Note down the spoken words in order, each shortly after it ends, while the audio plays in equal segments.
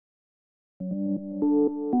Howdy,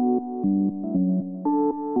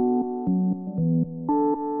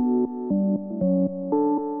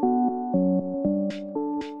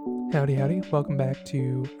 howdy. Welcome back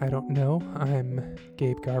to I Don't Know. I'm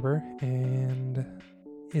Gabe Garber, and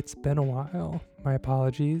it's been a while. My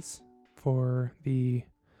apologies for the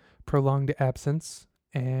prolonged absence,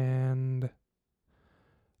 and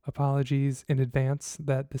apologies in advance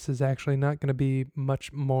that this is actually not going to be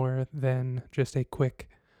much more than just a quick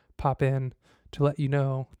pop in to let you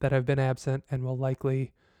know that I've been absent and will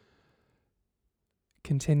likely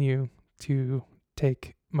continue to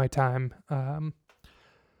take my time.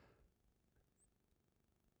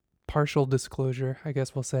 Partial disclosure, I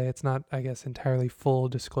guess we'll say. It's not, entirely full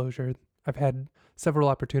disclosure. I've had several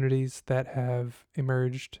opportunities that have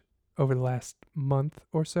emerged over the last month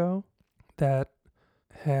or so that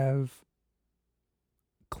have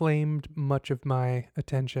claimed much of my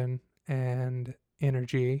attention and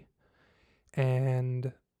energy.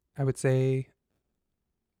 And I would say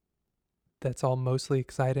that's all mostly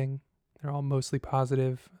exciting. They're all mostly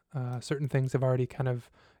positive. Certain things have already kind of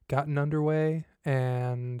gotten underway,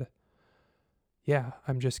 and yeah,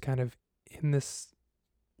 I'm just kind of in this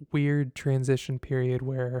weird transition period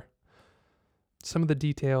where some of the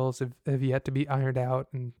details have yet to be ironed out,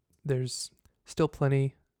 and there's still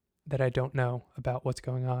plenty that I don't know about what's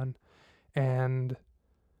going on. And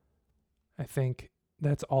I think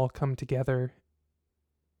that's all come together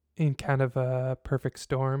in kind of a perfect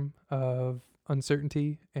storm of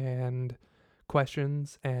uncertainty and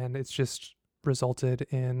questions, and it's just resulted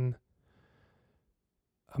in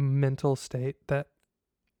a mental state that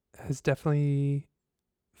has definitely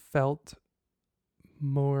felt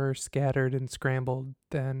more scattered and scrambled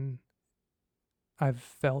than I've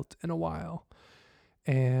felt in a while.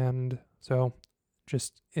 And so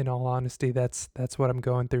just in all honesty, that's what I'm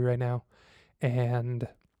going through right now. And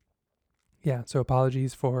yeah, so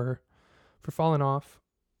apologies for falling off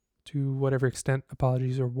to whatever extent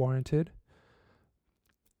apologies are warranted.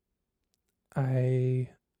 I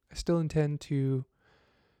still intend to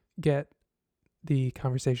get the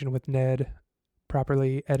conversation with Ned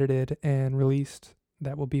properly edited and released.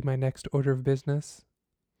 That will be my next order of business.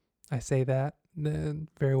 I say that, then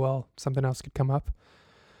very well something else could come up,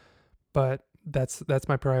 but that's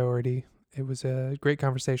my priority. It was a great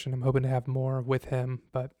conversation. I'm hoping to have more with him,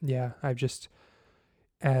 but yeah, I've just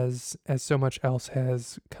as so much else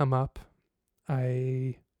has come up,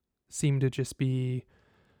 I seem to just be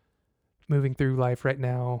moving through life right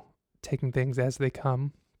now, taking things as they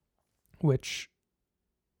come, which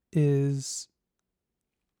is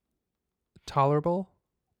tolerable.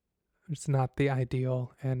 It's not the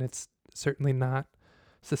ideal, and it's certainly not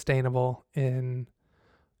sustainable in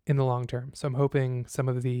the long term. So I'm hoping some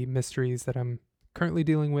of the mysteries that I'm currently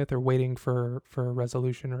dealing with or waiting for a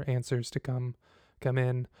resolution or answers to come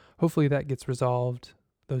in, hopefully that gets resolved.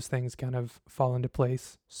 Those things kind of fall into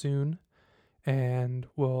place soon and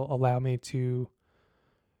will allow me to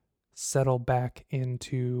settle back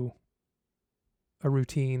into a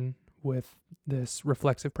routine with this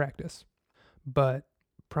reflexive practice. But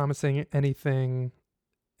promising anything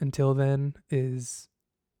until then it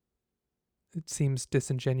seems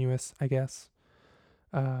disingenuous, I guess.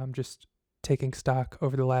 Just taking stock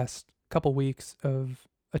over the last couple weeks of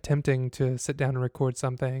attempting to sit down and record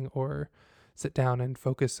something or sit down and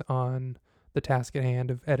focus on the task at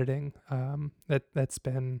hand of editing. That's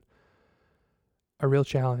been a real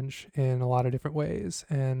challenge in a lot of different ways,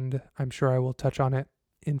 and I'm sure I will touch on it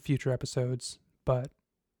in future episodes, but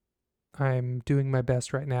I'm doing my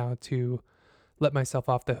best right now to let myself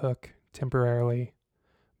off the hook temporarily,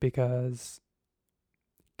 because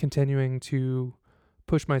continuing to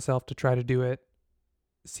push myself to try to do it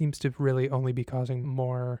seems to really only be causing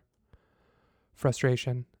more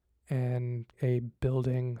frustration and a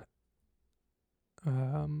building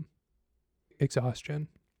exhaustion.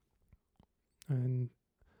 And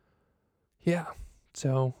yeah,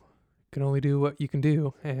 so can only do what you can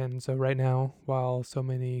do. And so right now, while so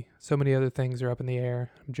many other things are up in the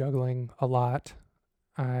air, I'm juggling a lot.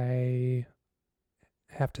 I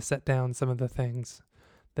have to set down some of the things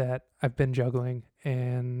that I've been juggling,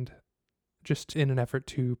 and just in an effort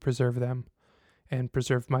to preserve them and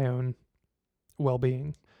preserve my own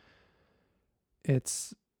well-being.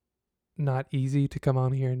 It's not easy to come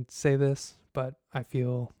on here and say this, but I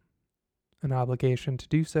feel an obligation to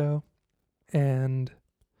do so. And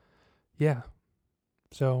yeah,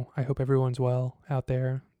 so I hope everyone's well out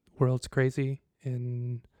there. The world's crazy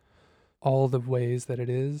in all the ways that it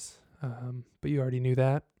is, but you already knew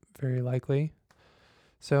that, very likely.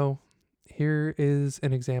 So here is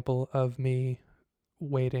an example of me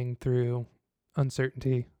wading through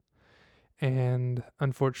uncertainty And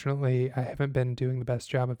unfortunately, I haven't been doing the best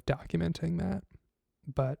job of documenting that.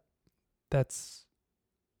 But that's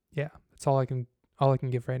that's all I can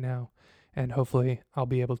give right now. And hopefully I'll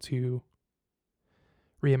be able to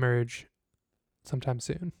reemerge sometime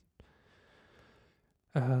soon.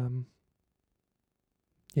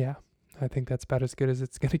 Yeah, I think that's about as good as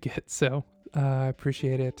it's gonna get. So I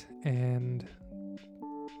appreciate it, and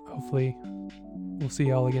hopefully we'll see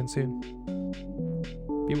y'all again soon.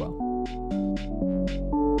 Be well.